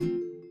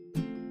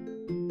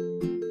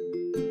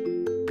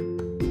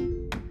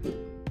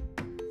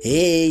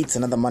Hey, it's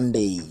another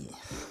Monday.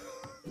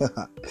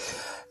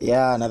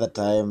 Yeah, another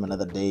time,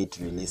 another day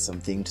to release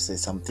something, to say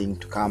something,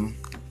 to come,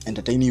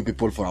 entertain you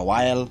people for a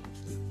while.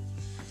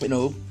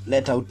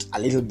 Let out a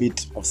little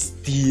bit of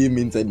steam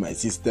inside my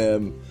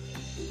system.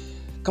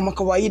 Kama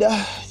kawaida,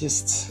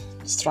 just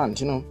rant,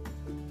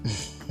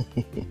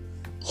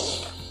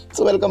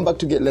 So welcome back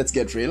to Let's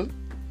Get Real.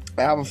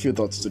 I have a few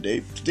thoughts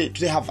today.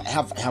 Today I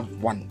have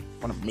one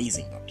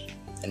amazing thought.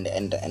 And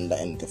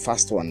the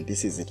first one,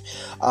 this is it.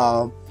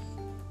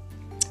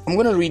 I'm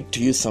going to read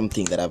to you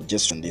something that I've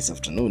just read this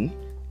afternoon,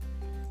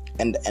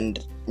 and I'm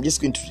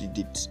just going to read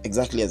it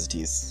exactly as it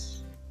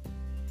is,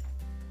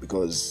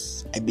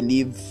 because I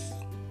believe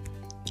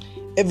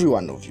every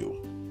one of you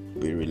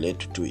will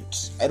relate to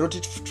it. I wrote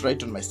it to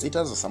write on my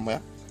status or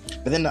somewhere,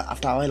 but then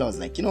after a while I was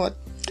like, you know what,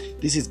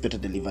 this is better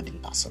delivered in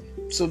person.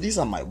 So these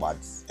are my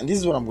words, and this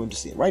is what I'm going to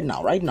say right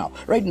now,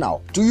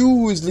 to you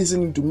who is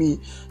listening to me,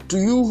 to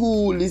you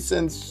who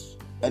listens,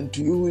 and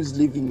to you who is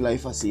living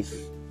life as if,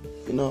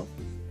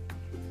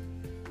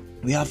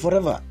 we are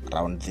forever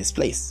around this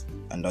place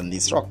and on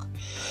this rock.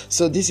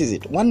 So this is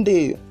it. One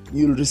day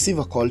you'll receive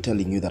a call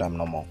telling you that I'm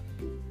no more,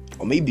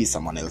 or maybe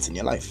someone else in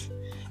your life.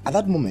 At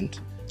that moment,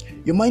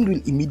 your mind will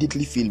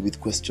immediately fill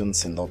with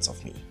questions and thoughts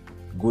of me,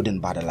 good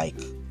and bad alike.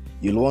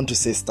 You'll want to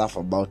say stuff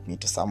about me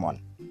to someone,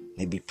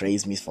 maybe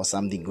praise me for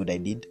something good I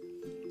did,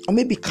 or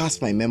maybe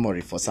cast my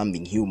memory for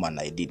something human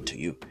I did to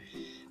you.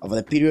 Over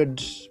the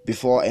period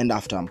before and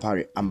after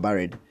I'm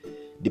buried,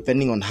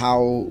 depending on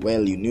how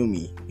well you knew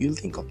me, you'll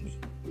think of me.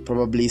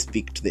 Probably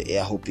speak to the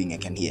air hoping I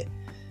can hear.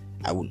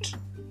 I won't.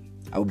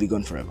 I will be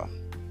gone forever.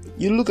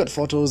 You look at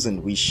photos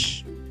and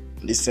wish,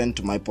 listen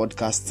to my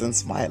podcasts and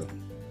smile,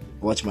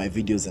 watch my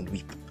videos and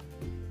weep.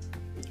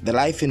 The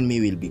life in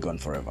me will be gone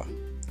forever.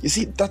 You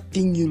see, that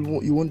thing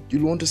you'll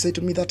want to say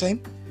to me that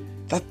time,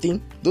 that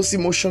thing, those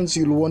emotions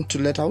you'll want to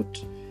let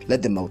out,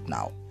 let them out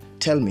now.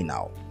 Tell me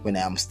now, when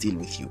I am still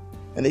with you,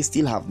 when they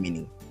still have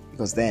meaning,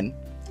 because then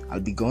I'll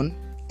be gone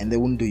and they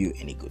won't do you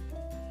any good.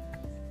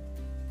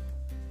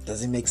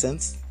 Does it make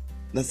sense?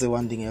 That's the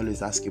one thing I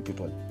always ask you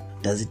people.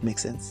 Does it make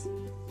sense?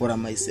 What I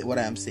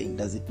am saying,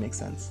 does it make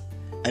sense?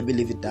 I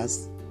believe it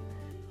does.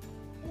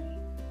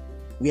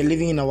 We are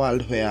living in a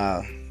world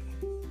where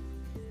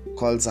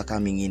calls are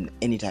coming in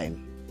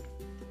anytime.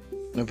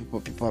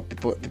 People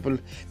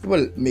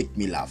make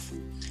me laugh.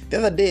 The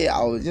other day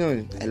I was,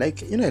 I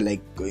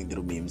like going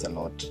through memes a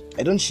lot.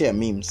 I don't share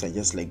memes, I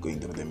just like going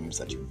through the memes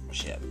that you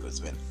share,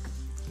 because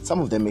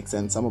some of them make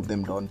sense, some of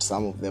them don't,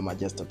 some of them are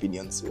just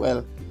opinions.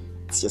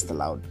 It's just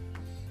allowed.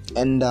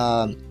 And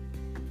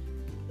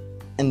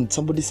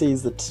somebody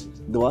says that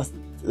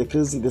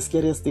the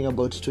scariest thing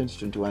about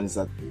 2021 is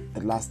that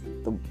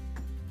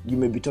you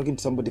may be talking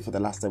to somebody for the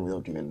last time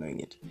without even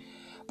knowing it.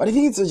 But I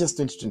think it's not just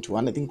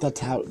 2021. I think that's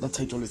how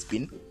it's always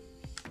been.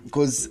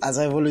 Because as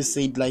I've always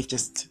said, life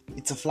it's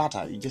a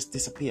flutter. You just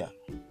disappear.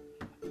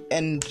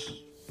 And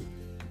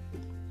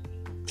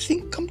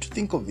come to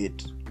think of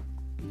it,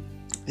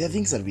 there are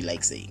things that we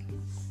like saying.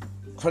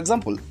 For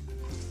example,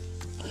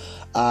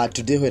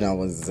 today when I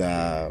was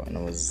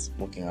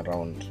walking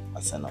around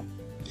Asana,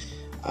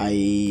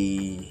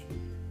 I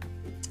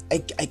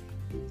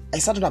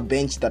sat on a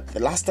bench that the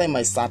last time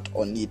I sat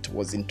on it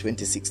was in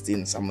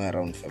 2016, somewhere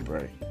around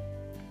February.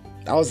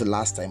 That was the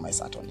last time I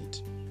sat on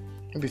it.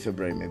 Maybe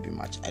February, maybe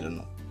March, I don't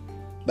know.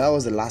 That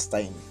was the last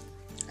time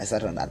I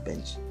sat on that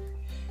bench.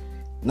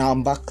 Now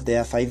I'm back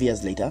there 5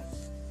 years later.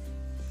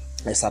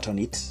 I sat on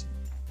it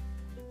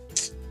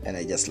and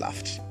I just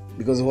laughed,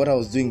 because what I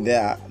was doing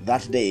there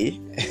that day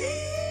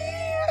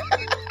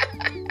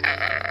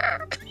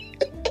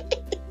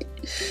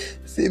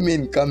see me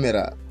in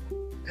camera.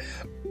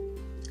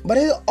 But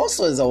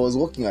also, as I was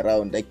walking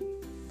around, I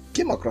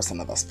came across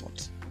another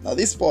spot. Now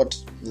this spot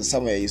is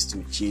somewhere I used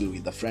to chill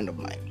with a friend of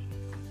mine.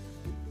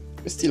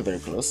 We're still very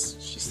close.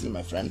 She's still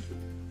my friend.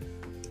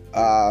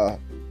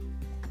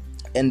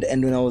 And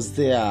when I was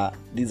there,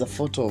 there's a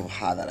photo of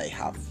her that I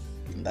have,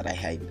 that I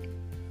hide.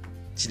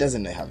 She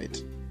doesn't know I have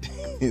it.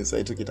 So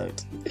I took it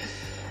out.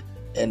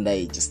 And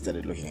I just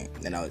started looking,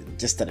 and I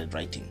just started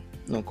writing,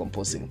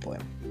 composing a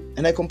poem.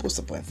 And I composed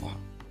a poem for her.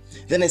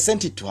 Then I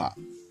sent it to her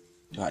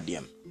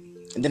DM.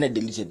 And then I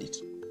deleted it.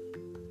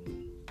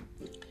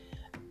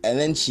 And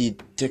then she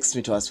texts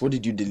me to ask, what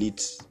did you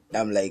delete?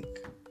 I'm like,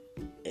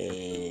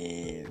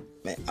 a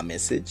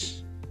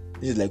message.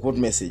 She's like, what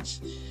message?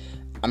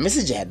 A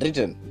message I had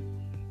written.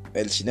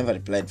 Well, she never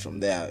replied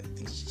from there. I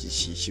think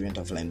she went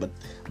offline.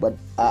 But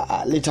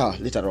later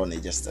on, I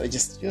just I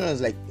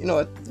was like, you know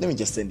what? Let me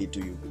just send it to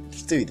you.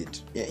 Stay with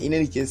it. Yeah, in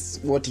any case,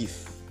 what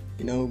if,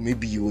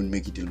 maybe you won't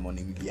make it till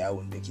morning. Maybe I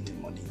won't make it till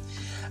morning.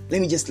 Let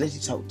me just let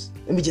it out.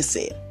 Let me just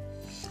say it.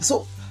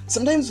 So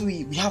sometimes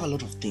we have a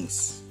lot of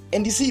things.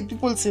 And you see,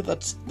 people say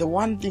that the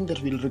one thing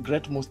that we'll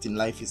regret most in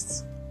life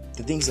is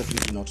the things that we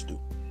did not do.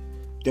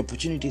 The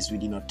opportunities we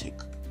did not take.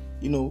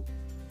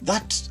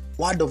 That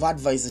word of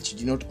advice that you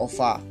did not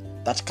offer,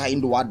 that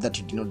kind word that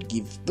you did not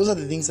give. Those are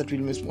the things that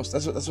we'll miss most.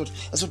 That's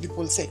what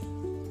people say.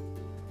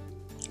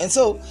 And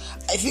so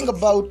I think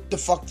about the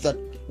fact that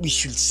we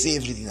should say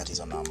everything that is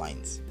on our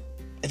minds.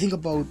 I think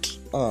about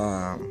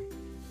a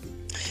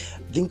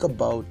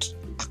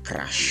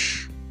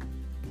crush.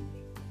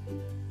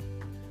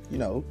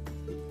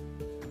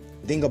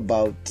 Think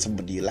about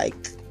somebody you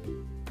like,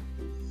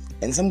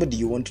 and somebody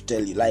you want to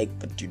tell you like,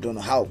 but you don't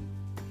know how.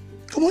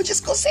 Come on,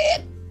 just go say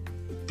it.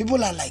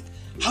 People are like,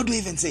 how do I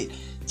even say it?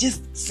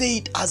 Just say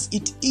it as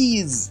it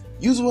is.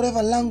 Use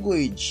whatever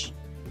language.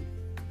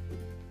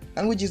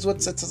 Language is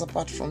what sets us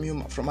apart from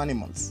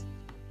animals.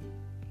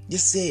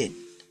 Just say it.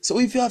 So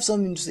if you have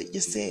something to say,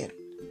 just say it.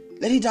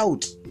 Let it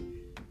out.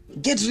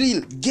 Get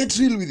real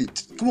with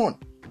it. Come on.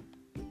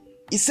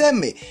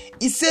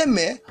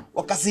 Iseme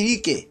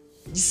wakasirike.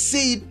 Just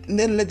say it and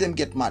then let them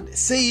get mad.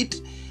 Say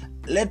it.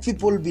 Let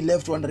people be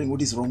left wondering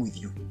what is wrong with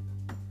you.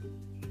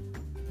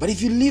 But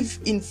if you live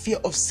in fear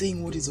of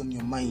saying what is on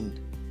your mind,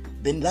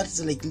 then that's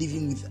like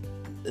living with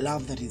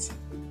love that is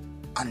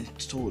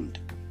untold.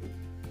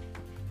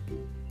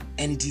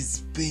 And it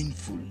is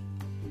painful.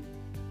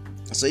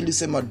 So ili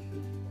sema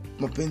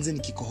mapenzi ni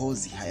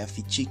kikohozi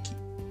hayafichiki.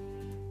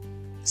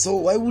 So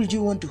why would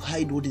you want to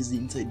hide what is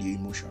inside your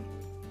emotion?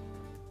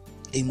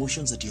 The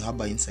emotions that you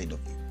harbor inside of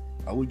you.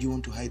 Why would you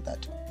want to hide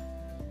that?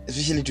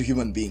 Especially to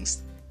human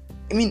beings.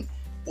 I mean,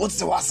 what's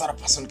the worst that a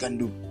person can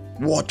do?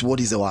 What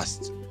is the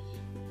worst?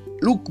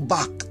 Look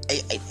back.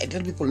 I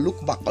tell people,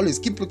 look back. Always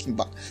keep looking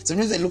back.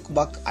 Sometimes I look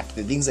back at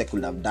the things I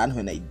could have done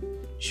when I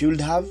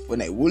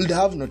would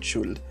have, not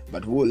should,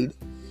 but would.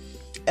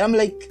 And I'm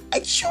like,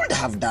 I should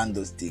have done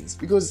those things.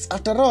 Because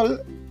after all,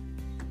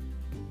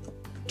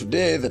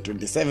 today, the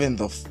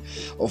 27th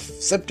of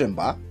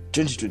September,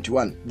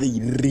 2021, they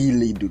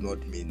really do not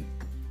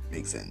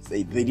make sense.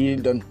 They really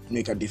don't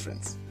make a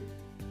difference.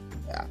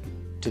 Yeah.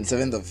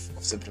 27th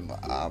of September.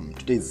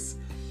 Today is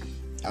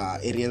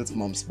Ariel's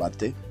mom's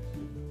birthday.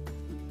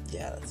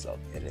 Yeah, that's all.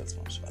 Ariel's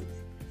mom's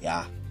birthday.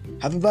 Yeah.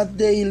 Happy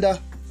birthday,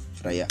 Hilda.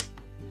 Freya.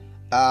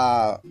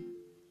 I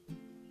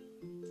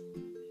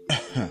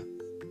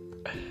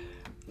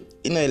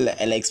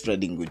like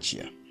spreading good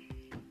cheer.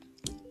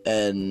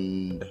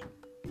 And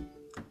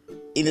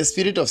in the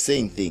spirit of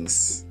saying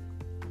things,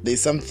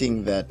 there's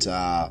something that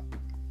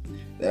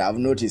I've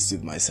noticed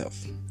with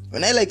myself.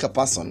 When I like a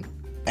person,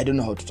 I don't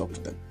know how to talk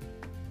to them.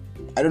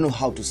 I don't know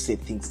how to say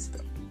things to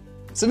them.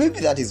 So maybe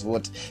that's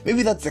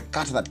the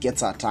cat that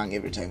gets our tongue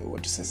every time we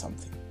want to say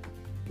something.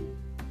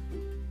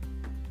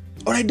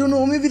 Or I don't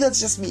know, maybe that's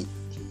just me.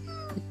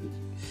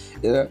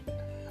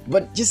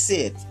 But just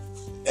say it.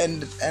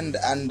 And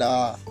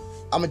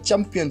I'm a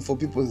champion for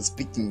people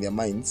speaking their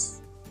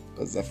minds,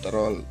 because after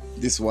all,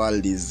 this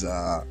world is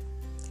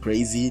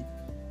crazy,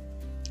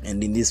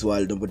 and in this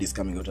world nobody's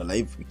coming out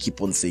alive. We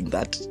keep on saying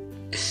that.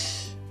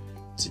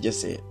 So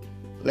just say it.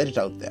 Let it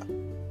out there.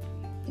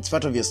 It's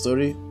part of your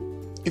story.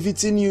 If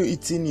it's in you,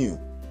 it's in you.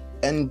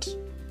 And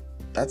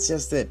that's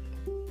just it.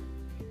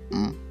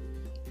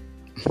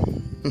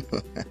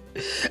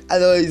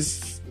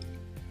 Otherwise,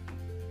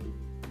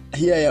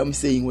 here I am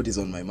saying what is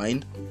on my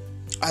mind.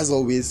 As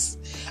always,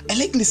 I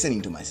like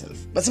listening to myself.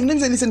 But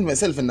sometimes I listen to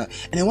myself and I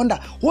wonder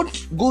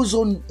what goes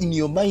on in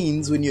your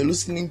minds when you're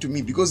listening to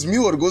me. Because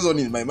what goes on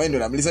in my mind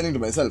when I'm listening to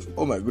myself.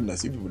 Oh my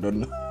goodness, you people don't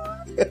know.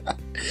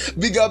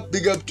 Big up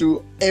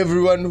to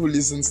everyone who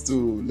listens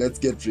to Let's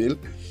Get Real.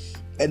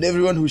 And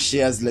everyone who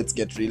shares Let's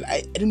Get Real.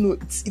 I don't know,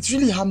 it's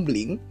really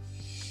humbling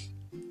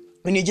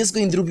when you're just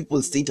going through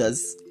people's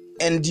status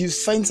and you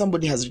find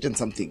somebody has written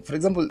something. For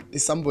example,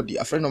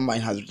 a friend of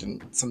mine has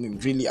written something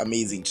really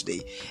amazing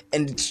today,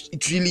 and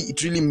it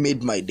really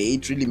made my day.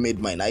 It really made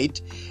my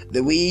night.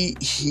 The way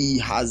he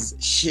has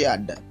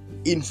shared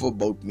info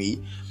about me,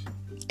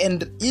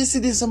 and you see,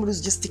 there's somebody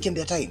who's just taken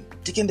their time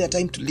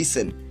to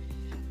listen,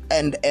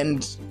 and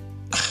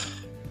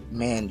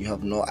man, you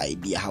have no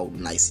idea how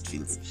nice it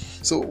feels.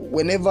 So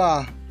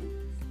whenever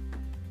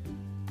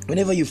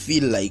you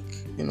feel like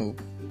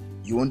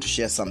you want to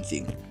share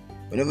something,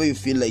 whenever you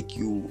feel like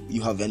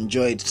you have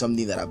enjoyed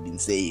something that I've been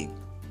saying,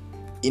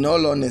 in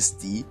all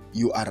honesty,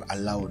 you are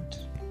allowed.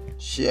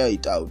 Share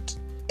it out.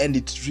 And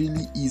it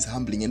really is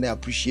humbling, and I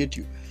appreciate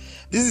you.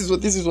 This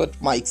is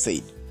what Mike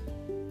said.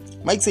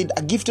 Mike said,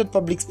 a gifted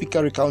public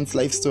speaker recounts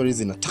life stories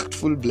in a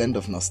tactful blend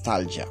of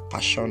nostalgia,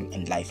 passion,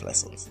 and life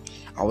lessons.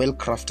 A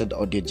well-crafted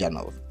audio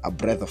journal, a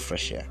breath of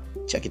fresh air.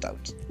 Check it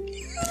out.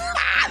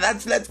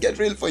 That's Let's Get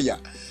Real for you.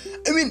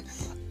 I mean,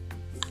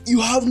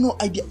 you have no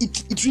idea.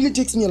 It really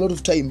takes me a lot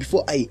of time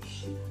before I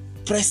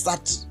press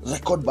that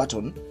record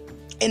button,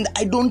 and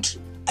I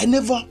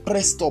never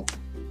press stop.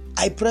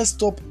 I press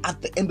stop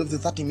at the end of the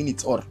 30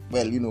 minutes, or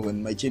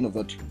when my chain of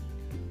thought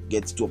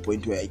gets to a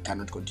point where I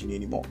cannot continue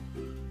anymore.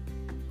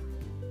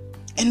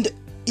 And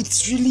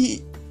it's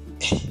really,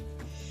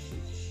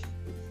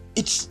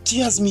 it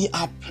tears me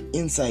up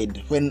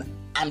inside when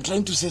I'm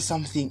trying to say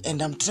something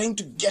and I'm trying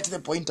to get the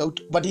point out,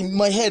 but in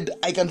my head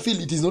I can feel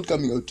it is not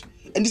coming out.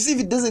 And you see, if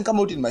it doesn't come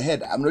out in my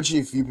head, I'm not sure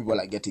if you people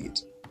are getting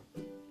it.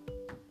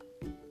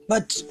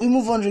 But we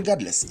move on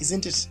regardless,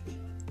 isn't it?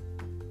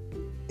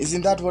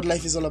 Isn't that what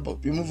life is all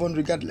about? We move on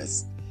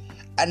regardless.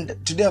 And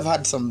today I've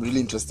had some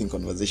really interesting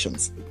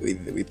conversations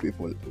with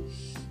people.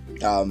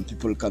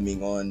 people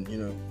coming on,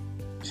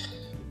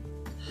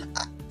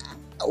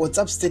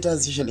 WhatsApp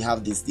status usually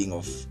have this thing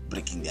of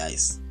breaking the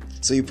ice.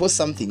 So you post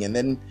something, and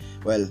then,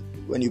 well,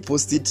 when you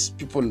post it,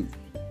 people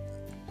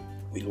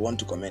will want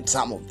to comment.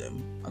 Some of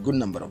them, a good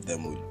number of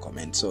them, will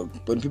comment. So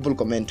when people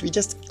comment,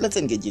 let's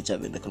engage each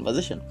other in the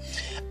conversation.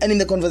 And in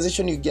the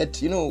conversation you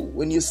get,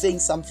 when you're saying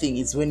something,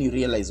 it's when you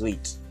realize,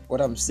 wait,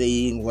 what I'm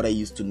saying, what I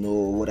used to know,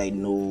 what I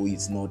know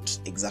is not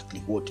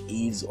exactly what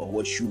is or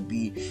what should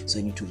be. So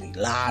I need to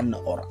relearn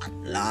or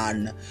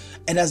unlearn.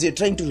 And as you're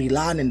trying to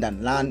relearn and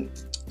unlearn,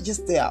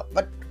 just there.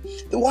 But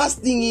the worst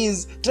thing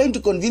is trying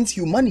to convince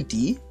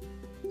humanity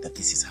that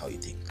this is how you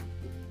think.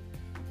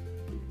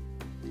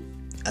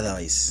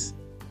 Otherwise,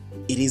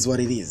 it is what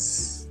it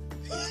is.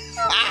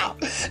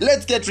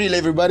 Let's get real,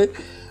 everybody.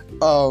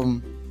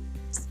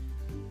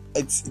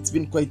 It's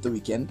been quite the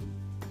weekend.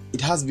 It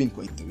has been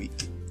quite the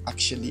week.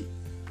 Actually,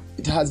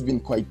 it has been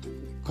quite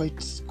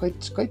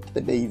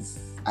the days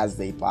as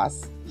they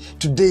pass.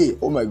 Today,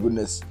 oh my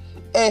goodness.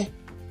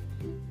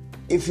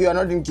 If you are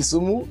not in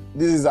Kisumu,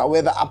 this is a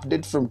weather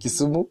update from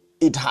Kisumu.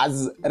 It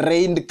has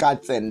rained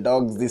cats and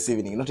dogs this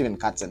evening. Not even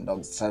cats and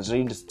dogs. It has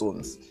rained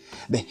stones.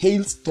 The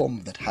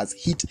hailstorm that has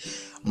hit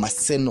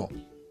Maseno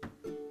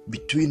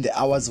between the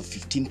hours of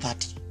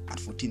 15:30 and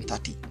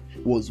 14:30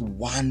 was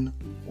one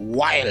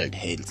wild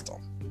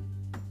hailstorm.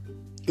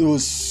 It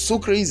was so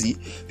crazy.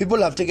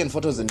 People have taken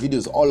photos and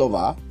videos all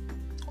over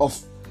of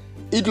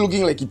it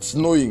looking like it's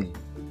snowing.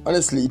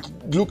 Honestly,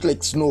 it looked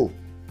like snow.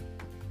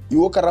 You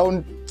walk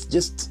around,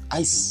 just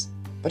ice.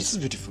 But it was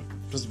beautiful.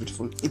 It was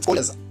beautiful. It's cold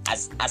as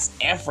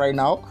F right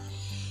now.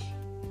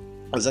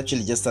 I was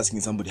actually just asking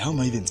somebody, how am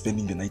I even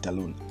spending the night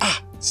alone?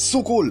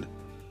 So cold.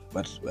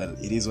 But, well,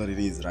 it is what it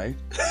is, right?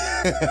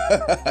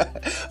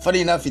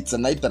 Funny enough, it's a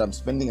night that I'm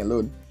spending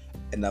alone,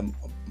 and I'm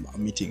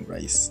eating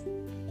rice.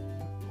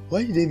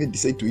 Why did I even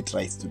decide to eat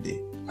rice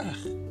today?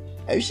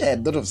 I wish I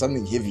had thought of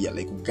something heavier,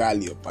 like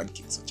ugali or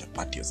pancakes or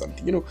chapati or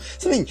something,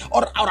 something,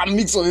 or a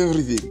mix of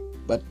everything.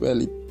 But,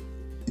 well,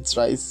 it's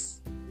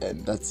rice,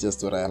 and that's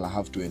just what I'll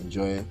have to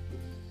enjoy.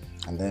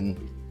 And then,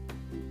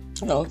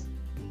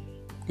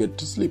 get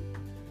to sleep.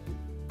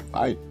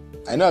 Fine.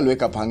 I know I'll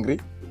wake up hungry,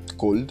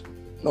 cold.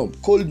 No,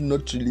 cold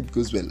not really,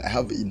 because, well, I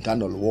have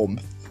internal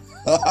warmth.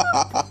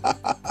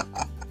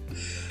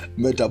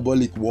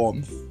 Metabolic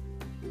warmth.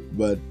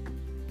 But,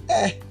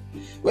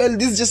 well,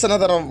 this is just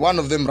another one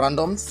of them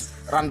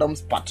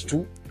randoms part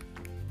 2.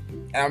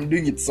 And I'm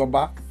doing it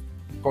sober.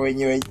 Kwa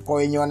wenye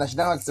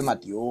wanashindana wakisema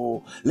ati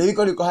leo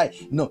niko high.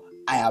 No,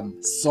 I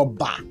am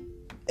sober.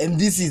 And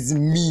this is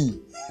me.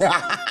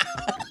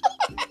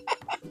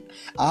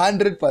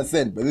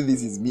 100%. But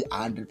this is me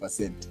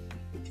 100%.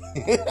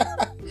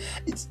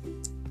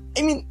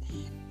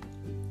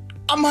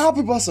 I'm a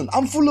happy person.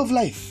 I'm full of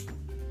life.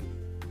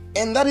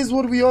 And that is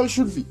what we all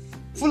should be.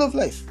 Full of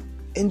life.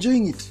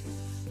 Enjoying it.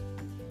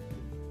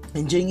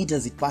 Enjoying it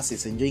as it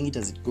passes. Enjoying it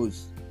as it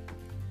goes.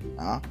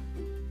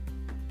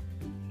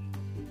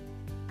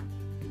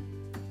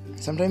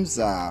 Sometimes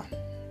though,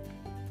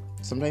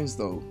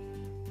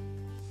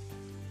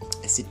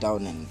 I sit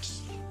down and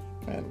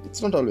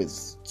it's not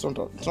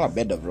a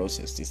bed of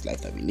roses, this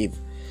life that we live.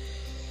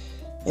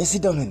 I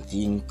sit down and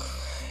think,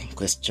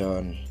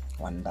 question,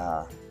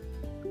 wonder.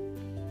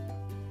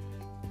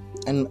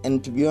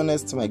 And to be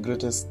honest, my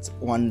greatest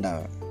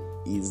wonder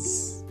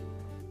is,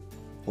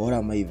 what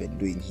am I even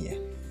doing here?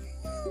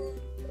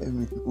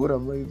 What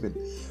am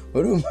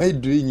I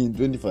doing in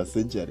 21st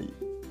century?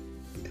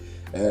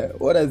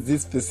 What does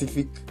this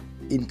specific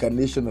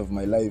incarnation of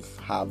my life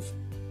have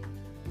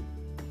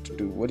to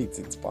do? What is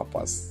its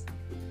purpose?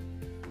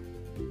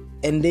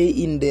 And day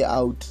in, day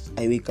out,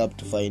 I wake up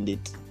to find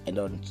it. I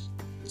don't.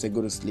 So I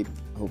go to sleep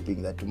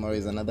hoping that tomorrow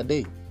is another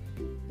day.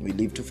 We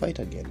live to fight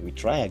again. We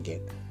try again.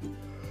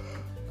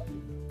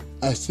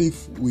 As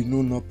if we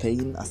know no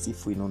pain, as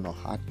if we know no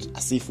hurt,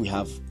 as if we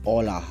have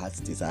all our heart's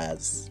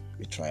desires.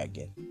 We try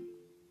again.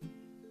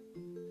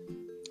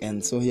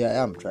 And so here I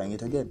am, trying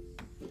it again.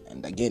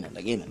 And again, and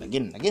again, and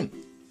again, and again.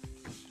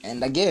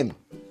 And again.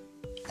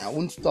 I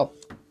won't stop.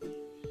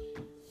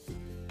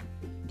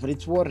 But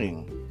it's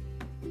worrying.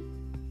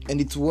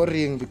 And it's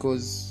worrying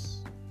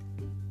because,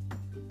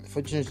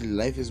 fortunately,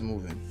 life is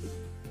moving.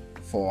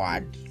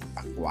 Forward,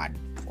 backward,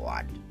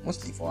 forward.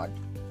 Mostly forward.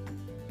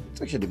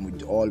 It's actually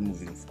all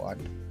moving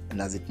forward.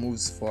 And as it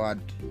moves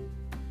forward,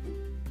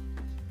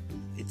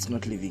 it's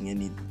not leaving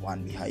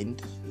anyone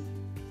behind.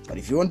 But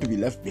if you want to be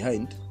left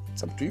behind,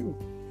 it's up to you.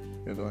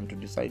 You're the one to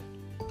decide.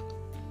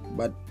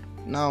 But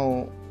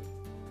now,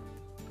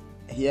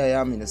 here I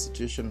am in a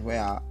situation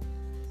where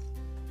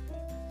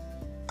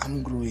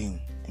I'm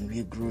growing and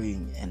we're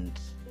growing and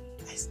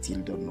I still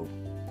don't know.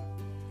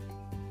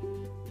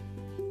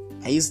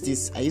 I use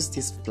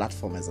this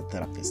platform as a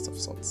therapist of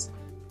sorts.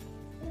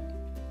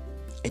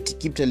 I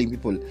keep telling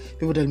people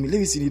tell me,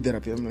 Levis, you need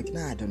therapy. I'm like,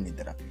 nah, I don't need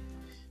therapy.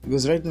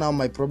 Because right now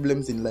my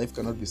problems in life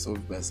cannot be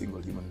solved by a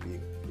single human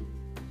being.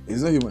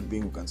 There's no human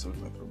being who can solve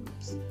my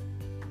problems.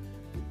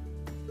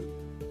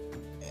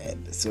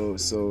 And so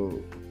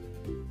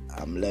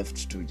I'm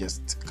left to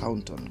just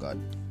count on God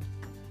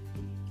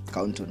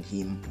count on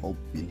him, hope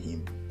in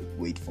him,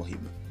 wait for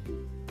him.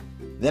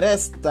 The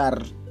rest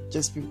are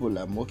just people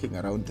I'm walking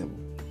around the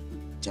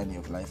journey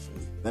of life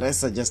with. The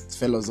rest are just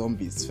fellow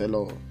zombies,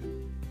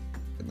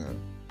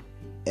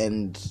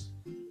 and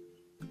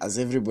as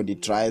everybody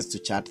tries to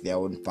chart their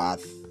own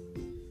path,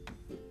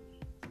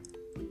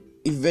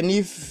 even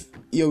if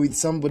you're with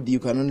somebody, you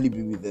can only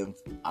be with them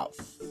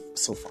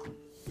so far.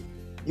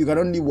 You can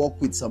only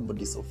walk with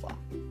somebody so far.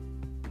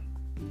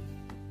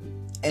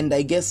 And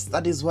I guess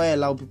that is why I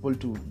allow people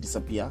to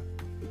disappear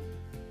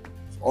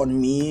on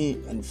me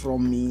and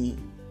from me.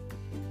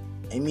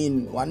 I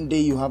mean, one day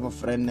you have a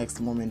friend,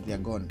 next moment they're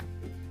gone.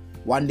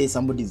 One day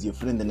somebody's your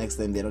friend, the next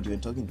time they're not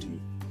even talking to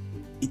you.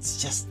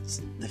 It's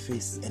just the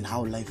face and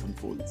how life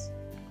unfolds.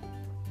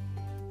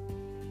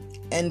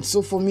 And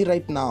so for me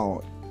right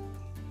now,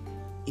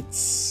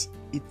 it's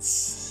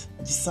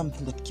just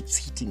something that keeps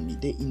hitting me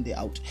day in, day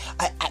out.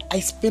 I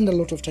spend a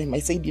lot of time, I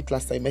said it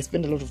last time, I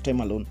spend a lot of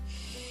time alone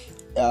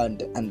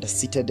and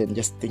seated and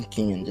just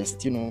thinking and just,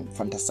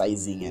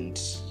 fantasizing and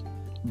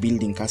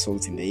building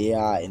castles in the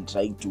air and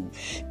trying to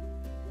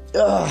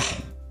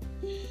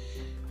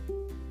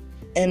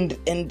and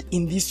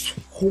in this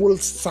whole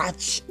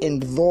search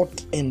and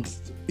thought, and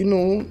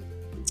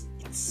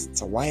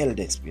it's a wild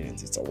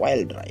experience, it's a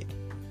wild ride.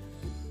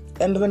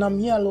 And when I'm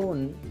here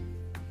alone,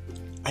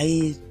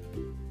 I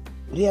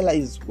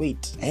realize,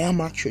 wait, I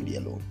am actually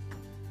alone.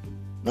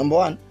 Number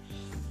one,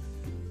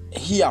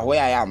 here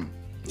where I am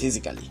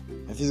physically,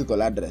 my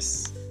physical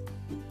address,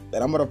 the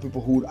number of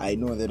people who I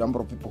know, the number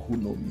of people who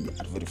know me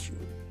are very few.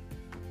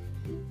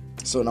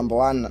 So number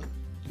one,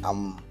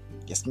 I'm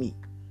just me.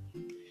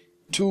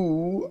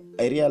 Two,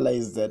 I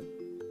realized that,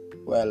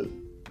 well,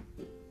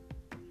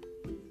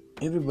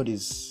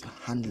 everybody's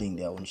handling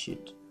their own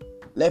shit.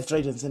 Left,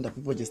 right, and center,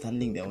 people just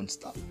handling their own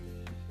stuff.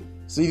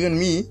 So even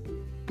me,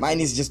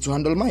 mine is just to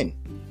handle mine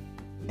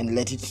and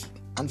let it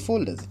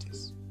unfold as it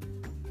is.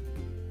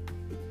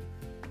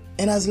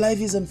 And as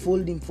life is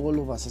unfolding for all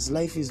of us, as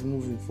life is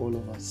moving for all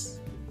of us,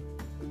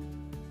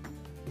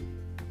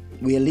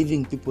 we are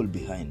leaving people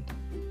behind.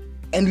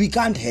 And we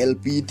can't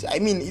help it. I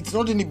mean, it's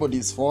not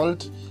anybody's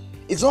fault.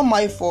 It's not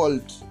my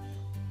fault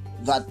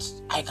that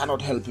I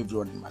cannot help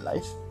everyone in my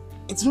life.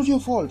 It's not your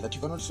fault that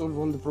you cannot solve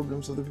all the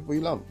problems of the people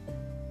you love.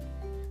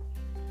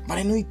 But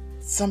I know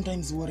it's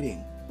sometimes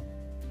worrying.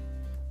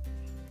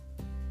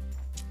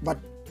 But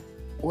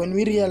when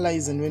we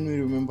realize and when we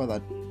remember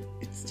that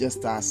it's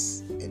just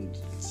us and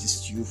it's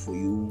just you for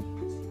you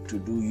to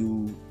do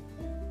you,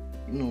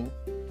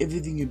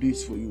 everything you do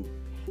is for you.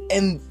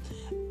 And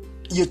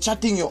you're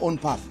charting your own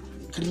path,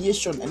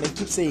 creation. And I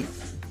keep saying,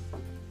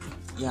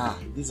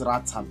 these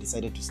rats have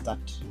decided to start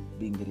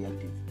being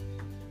reactive.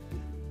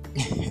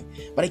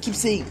 But I keep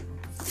saying,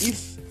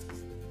 if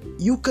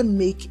you can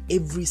make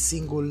every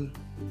single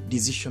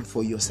decision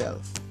for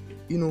yourself,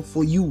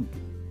 for you,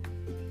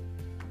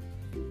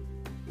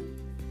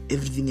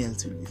 everything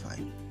else will be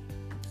fine.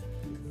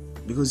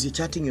 Because you're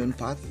charting your own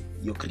path,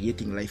 you're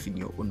creating life in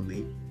your own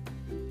way.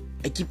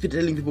 I keep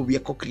telling people we are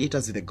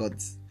co-creators with the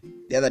gods.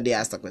 The other day I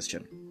asked a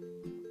question.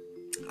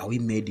 Are we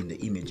made in the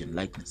image and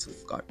likeness of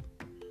God?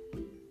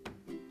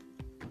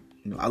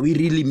 Are we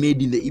really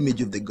made in the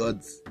image of the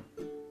gods?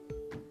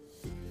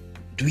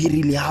 Do we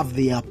really have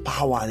their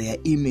power, their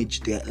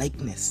image, their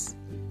likeness?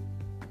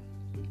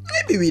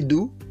 Maybe we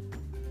do.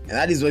 And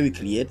that is why we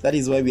create. That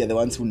is why we are the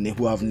ones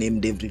who have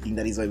named everything.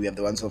 That is why we are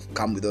the ones who have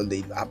come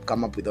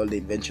up with all the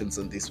inventions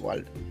on this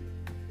world.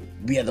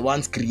 We are the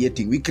ones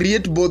creating. We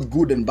create both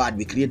good and bad.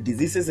 We create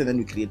diseases and then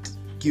we create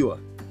cure.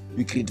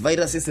 We create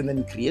viruses and then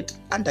we create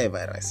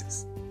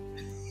antiviruses.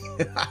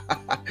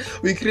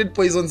 We create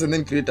poisons and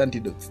then create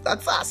antidotes.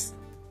 That's us.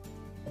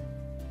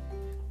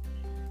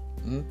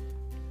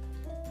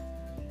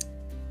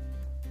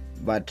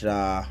 But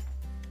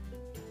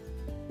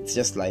it's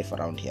just life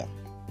around here.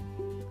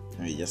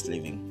 We're just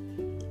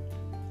living.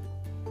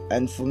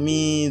 And for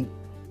me,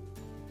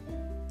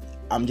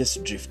 I'm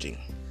just drifting.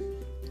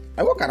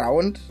 I walk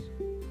around.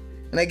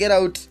 When I get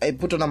out, I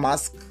put on a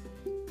mask,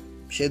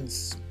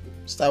 shades,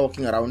 start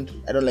walking around.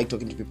 I don't like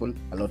talking to people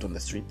a lot on the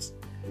streets.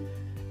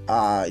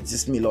 It's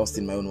just me lost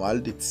in my own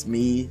world. It's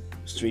me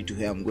straight to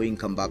here I'm going,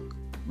 come back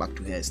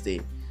to here I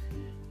stay.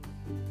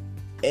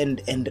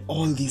 And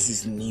all this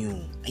is new.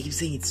 I keep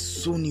saying it's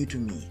so new to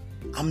me.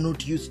 I'm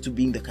not used to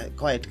being the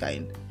quiet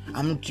kind.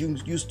 I'm not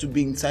used to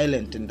being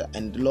silent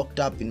and locked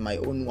up in my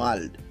own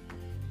world.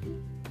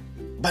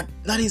 But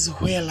that is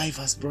where life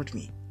has brought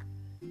me.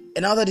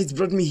 And now that it's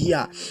brought me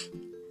here,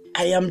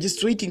 I am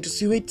just waiting to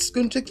see where it's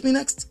going to take me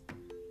next.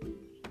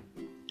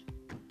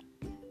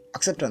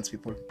 Acceptance,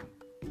 people.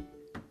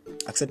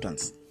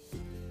 Acceptance.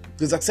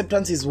 Because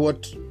acceptance is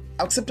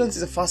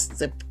the first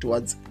step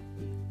towards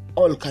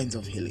all kinds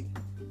of healing.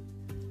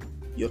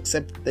 You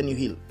accept, then you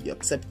heal. You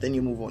accept, then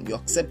you move on. You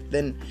accept,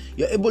 then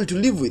you're able to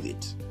live with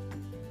it.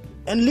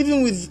 And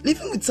living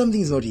with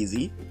something is not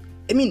easy.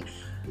 I mean,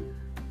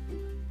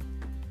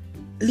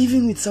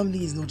 living with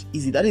something is not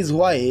easy. That is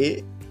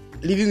why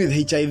living with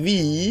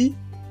HIV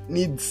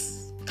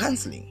needs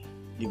counseling.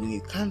 Living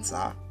with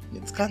cancer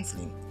needs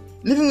counseling.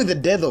 Living with the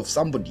death of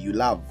somebody you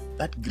love,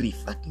 that grief,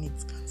 that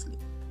needs counseling.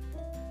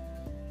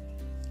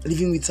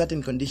 Living with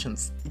certain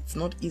conditions, it's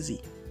not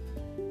easy.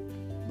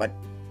 But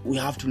we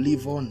have to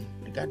live on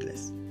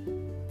regardless.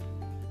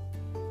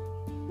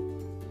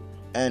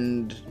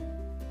 And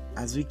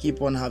as we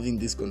keep on having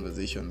these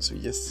conversations,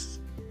 we're just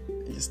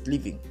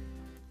living.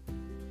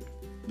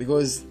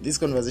 Because these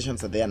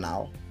conversations are there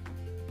now.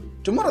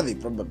 Tomorrow they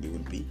probably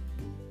will be.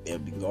 They'll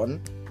be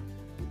gone.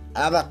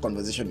 Another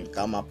conversation will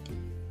come up.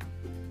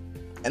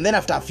 And then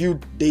after a few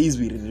days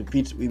we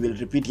will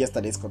repeat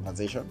yesterday's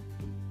conversation.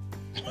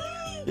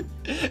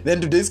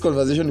 Then today's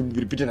conversation will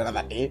be repeated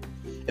another day.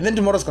 And then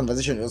tomorrow's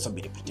conversation will also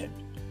be repeated.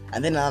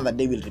 And then another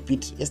day we'll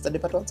repeat yesterday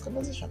part one's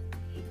conversation.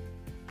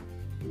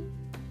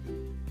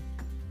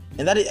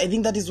 And I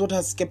think that is what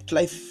has kept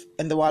life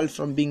and the world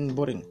from being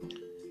boring.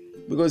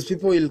 Because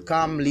people will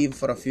come, live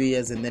for a few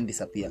years and then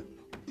disappear.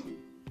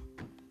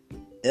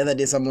 The other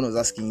day someone was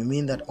asking, you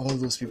mean that all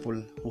those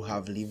people who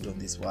have lived on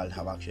this world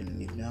have actually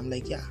lived? And I'm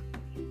like, yeah.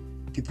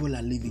 People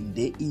are living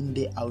day in,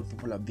 day out.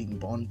 People are being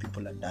born.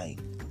 People are dying.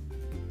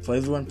 For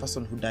every one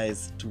person who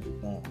dies, 2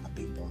 more are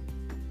being born.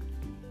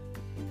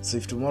 So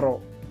if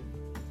tomorrow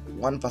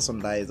one person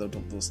dies out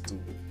of those 2,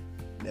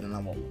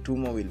 then 2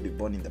 more will be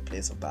born in the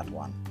place of that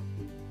one.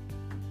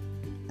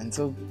 And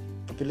so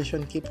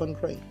population keep on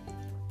growing.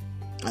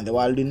 And the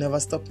world will never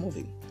stop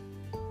moving.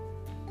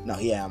 Now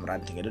here I am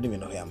ranting. I don't even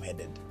know where I'm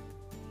headed.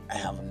 I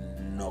have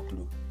no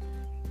clue.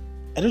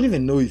 I don't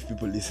even know if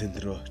people listen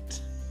through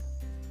it.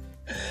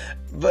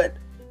 But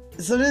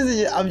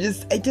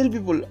sometimes I tell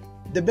people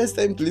the best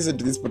time to listen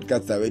to this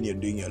podcast are when you're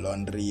doing your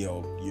laundry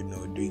or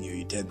doing your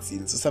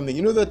utensils or something.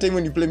 You know that time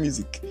when you play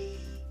music?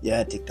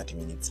 Yeah, take 30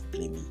 minutes,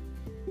 play me.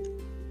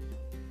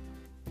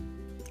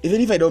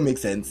 Even if I don't make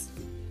sense.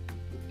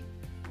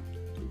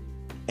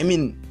 I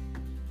mean,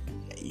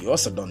 you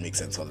also don't make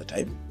sense all the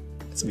time.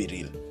 Let's be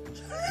real.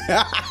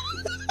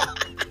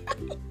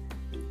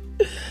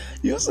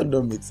 You also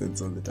don't make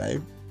sense all the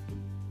time.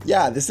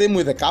 Yeah, the same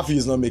way the curfew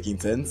is not making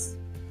sense.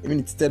 I mean,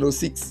 it's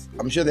 10:06.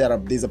 I'm sure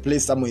there's a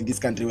place somewhere in this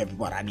country where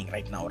people are running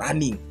right now.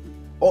 Running.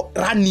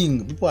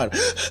 People are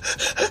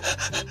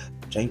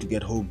trying to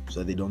get home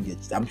so they don't get...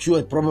 I'm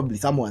sure probably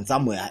someone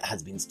somewhere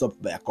has been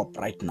stopped by a cop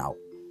right now.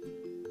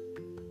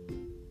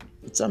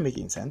 It's not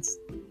making sense.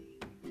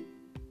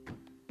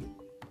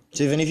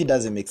 So even if it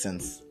doesn't make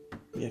sense,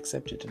 we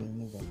accept it and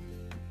we move on.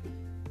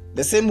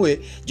 The same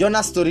way,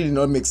 Jonah's story did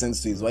not make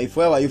sense to his wife.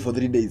 Where were you for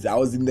 3 days? I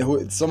was in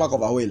the stomach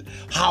of a whale.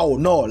 How?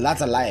 No, that's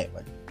a lie.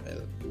 But,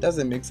 well, it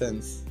doesn't make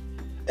sense.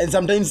 And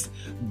sometimes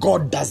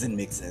God doesn't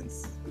make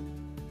sense.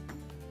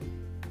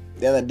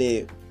 The other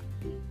day,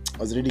 I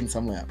was reading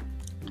somewhere.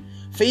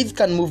 Faith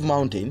can move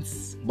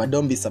mountains, but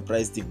don't be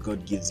surprised if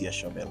God gives you a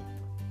shovel.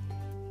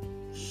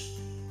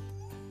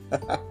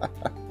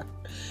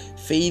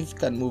 Faith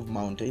can move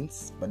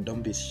mountains, but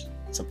don't be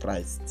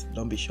surprised.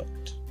 Don't be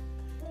shocked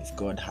if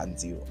God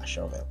hands you a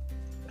shovel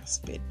or a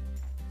spade.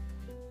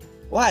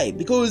 Why?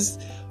 Because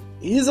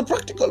he's a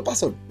practical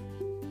person.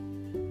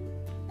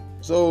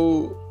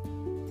 So,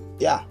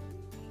 yeah,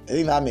 I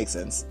think that makes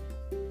sense.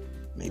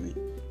 Maybe.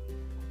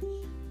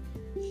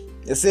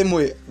 The same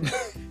way,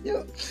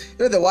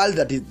 the world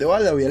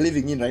that we are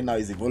living in right now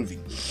is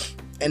evolving.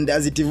 And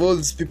as it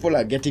evolves, people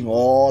are getting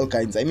all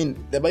kinds. I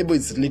mean, the Bible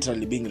is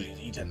literally being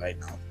rewritten right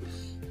now.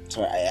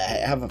 So I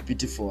have a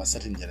pity for a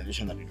certain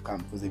generation that will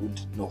come because they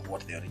wouldn't know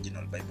what the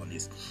original Bible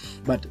is.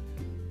 But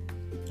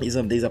there's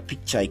a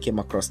picture I came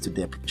across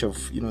today, a picture of,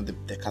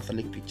 the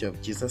Catholic picture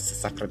of Jesus, the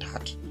Sacred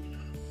Heart.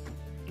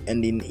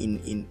 And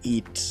in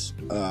it,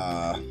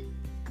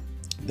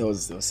 there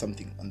was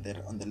something on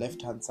the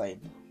left hand side.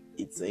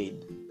 It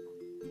said,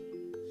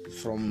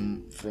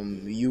 from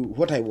you,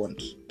 what I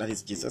want, that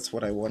is Jesus,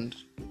 what I want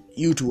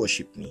you to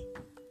worship me.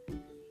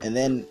 And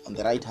then on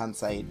the right hand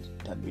side,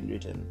 it had been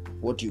written,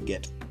 what you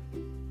get,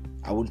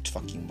 I won't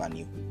fucking ban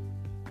you.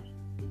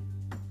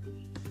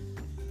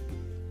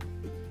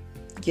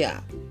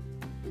 Yeah.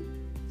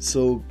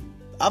 So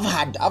I've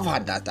had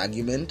that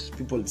argument.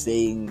 People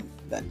saying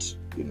that,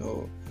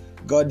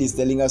 God is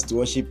telling us to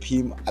worship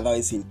him,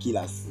 otherwise he'll kill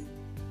us.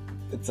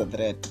 It's a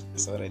threat.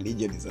 So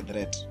religion is a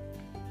threat.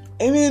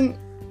 I mean,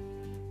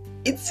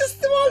 it's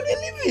just the world we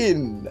live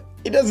in.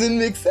 It doesn't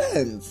make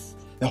sense.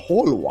 The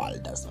whole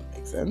world does not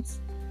make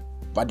sense.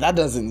 But that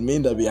doesn't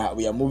mean that we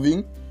are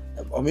moving.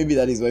 Or maybe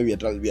that is why we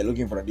are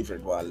looking for a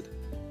different world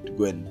to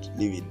go and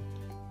live in.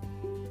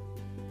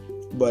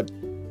 But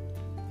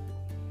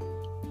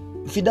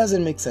if it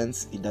doesn't make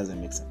sense, it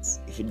doesn't make sense.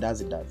 If it does,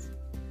 it does.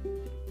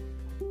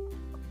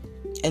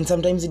 And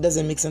sometimes it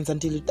doesn't make sense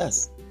until it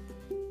does.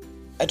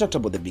 I talked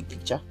about the big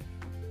picture.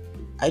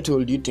 I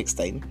told you it takes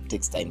time. It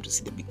takes time to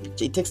see the big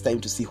picture. It takes time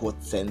to see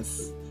what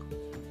sense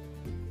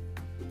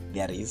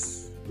there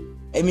is.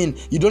 I mean,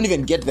 you don't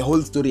even get the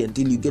whole story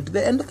until you get to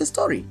the end of the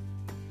story.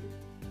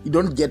 You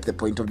don't get the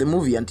point of the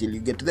movie until you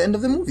get to the end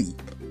of the movie.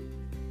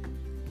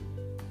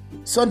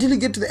 So until you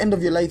get to the end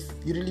of your life,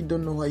 you really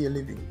don't know why you're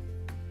living.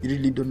 You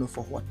really don't know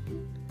for what.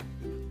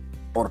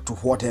 Or to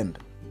what end.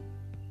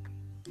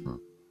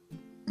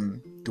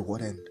 To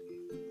what end.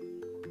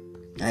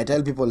 And I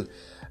tell people,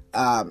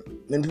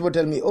 when people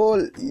tell me, oh,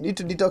 you need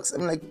to detox,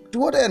 I'm like, to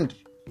what end?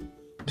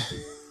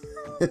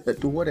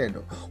 To what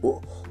end?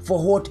 Oh,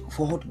 for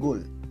what goal?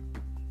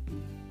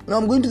 No,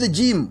 I'm going to the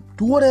gym.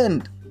 To what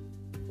end?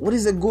 What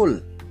is the goal?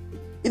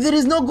 If there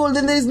is no goal,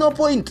 then there is no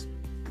point.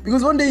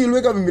 Because one day you'll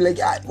wake up and be like,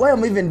 why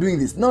am I even doing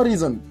this? No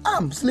reason.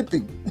 I'm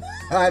sleeping.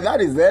 That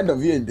is the end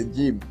of you in the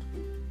gym.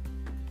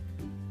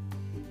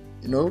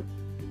 You know?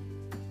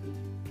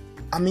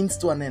 A means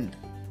to an end.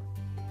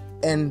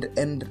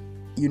 And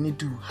you need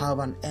to have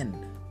an end.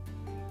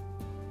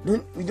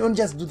 We don't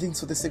just do things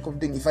for the sake of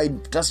doing. If I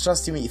just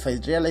trust me, if I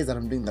realize that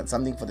I'm doing that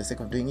something for the sake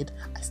of doing it,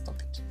 I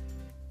stop it.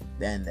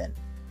 Then.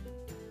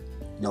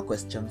 No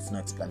questions, no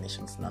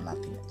explanations, no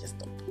nothing. I just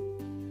stop.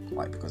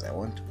 Why? Because I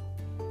want to.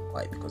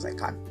 Why? Because I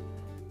can.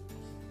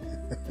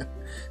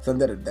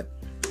 Something that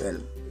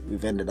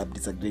we've ended up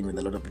disagreeing with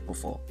a lot of people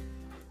for.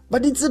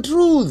 But it's the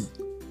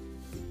truth.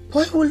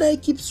 Why would I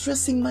keep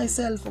stressing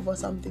myself over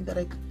something that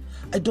I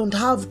don't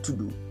have to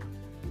do?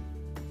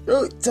 You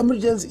know,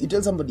 you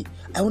tell somebody,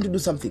 I want to do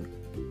something.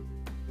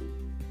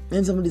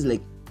 Then somebody's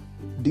like,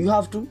 do you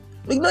have to?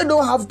 Like, no, I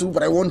don't have to,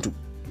 but I want to.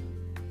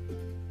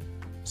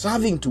 So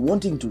having to,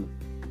 wanting to,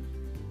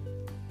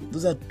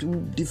 those are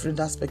two different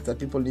aspects that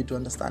people need to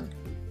understand.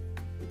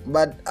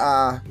 But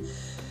my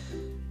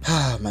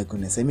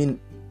goodness, I mean,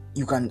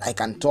 I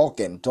can talk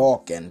and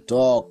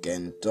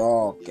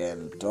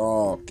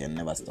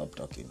never stop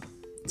talking.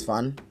 It's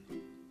fun.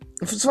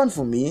 It's fun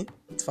for me.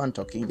 It's fun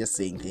talking, just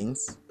saying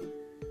things.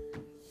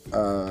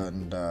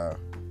 And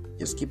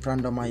just keep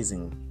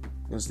randomizing,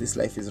 because this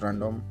life is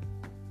random.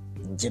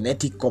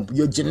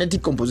 Your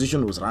genetic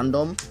composition was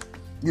random.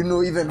 You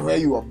know, even where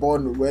you were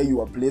born, where you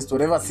were placed,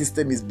 whatever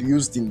system is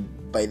used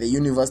by the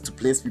universe to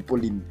place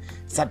people in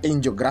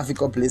certain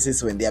geographical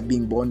places when they are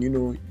being born, you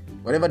know,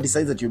 whatever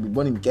decides that you'll be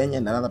born in Kenya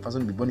and another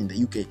person will be born in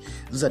the UK,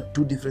 those are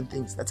two different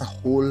things. That's a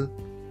whole,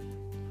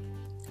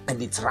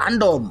 and it's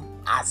random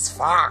as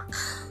fuck.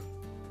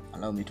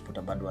 Allow me to put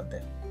a bad word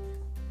there.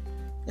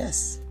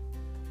 Yes,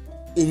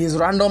 it is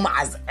random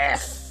as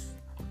F.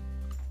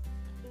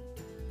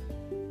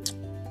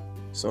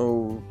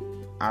 So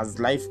as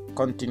life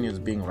continues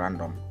being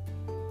random,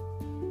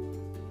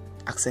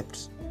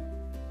 accept.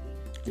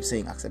 Keep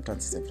saying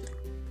acceptance is everything.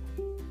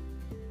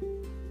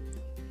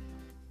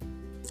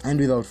 And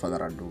without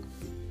further ado,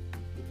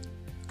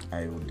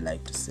 I would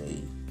like to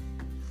say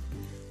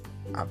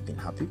I've been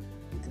happy,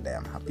 and I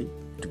am happy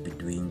to be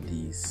doing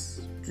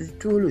this,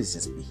 to always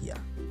just be here.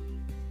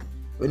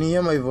 When you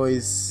hear my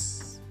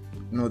voice,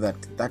 know that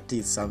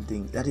is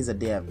a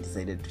day I've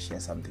decided to share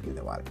something with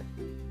the world.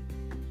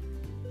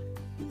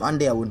 One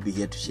day I won't be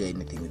here to share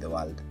anything with the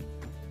world.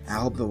 I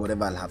hope that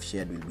whatever I'll have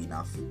shared will be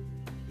enough.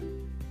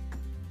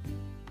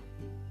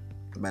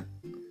 But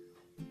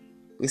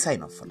we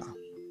sign off for now.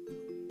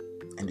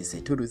 And we say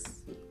toodles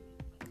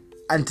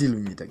until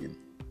we meet again.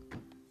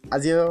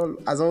 As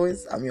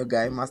always, I'm your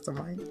guy,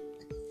 Mastermind.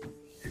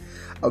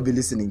 I'll be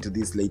listening to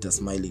this later,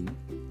 smiling.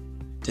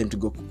 Time to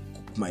go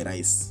cook my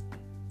rice.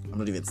 I'm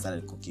not even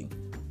started cooking.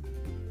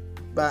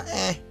 But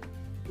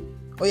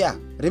oh yeah,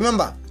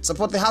 remember,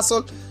 support the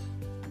hustle.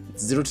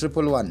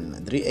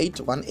 0111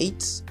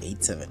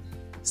 381887.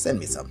 Send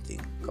me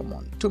something. Come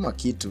on, tuma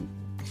kitu.